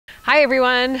Hi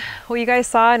everyone! Well, you guys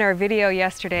saw in our video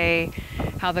yesterday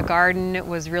how the garden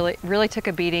was really took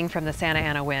a beating from the Santa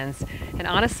Ana winds. And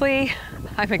honestly,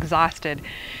 I'm exhausted.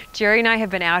 Jerry and I have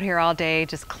been out here all day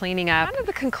just cleaning up. Kind of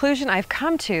the conclusion I've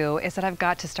come to is that I've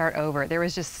got to start over. There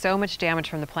was just so much damage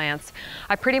from the plants.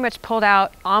 I pretty much pulled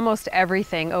out almost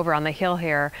everything over on the hill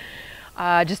here.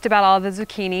 Just about all the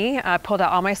zucchini. I pulled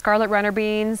out all my scarlet runner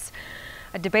beans.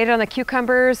 I debated on the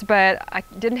cucumbers, but I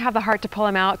didn't have the heart to pull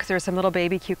them out because there were some little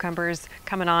baby cucumbers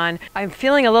coming on. I'm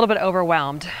feeling a little bit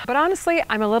overwhelmed, but honestly,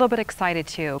 I'm a little bit excited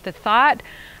too. The thought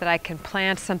that I can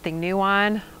plant something new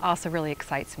on also really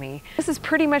excites me. This is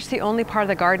pretty much the only part of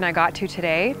the garden I got to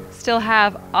today. Still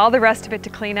have all the rest of it to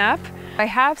clean up. I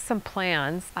have some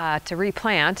plans to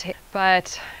replant,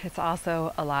 but it's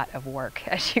also a lot of work,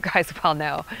 as you guys well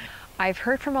know. I've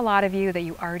heard from a lot of you that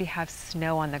you already have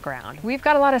snow on the ground. We've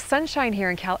got a lot of sunshine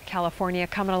here in California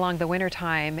coming along the winter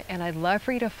time, and I'd love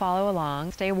for you to follow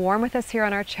along. Stay warm with us here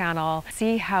on our channel.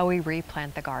 See how we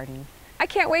replant the garden. I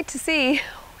can't wait to see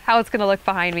how it's gonna look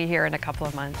behind me here in a couple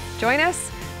of months. Join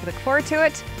us, we look forward to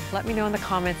it. Let me know in the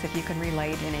comments if you can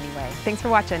relate in any way. Thanks for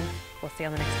watching. We'll see you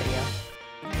on the next video.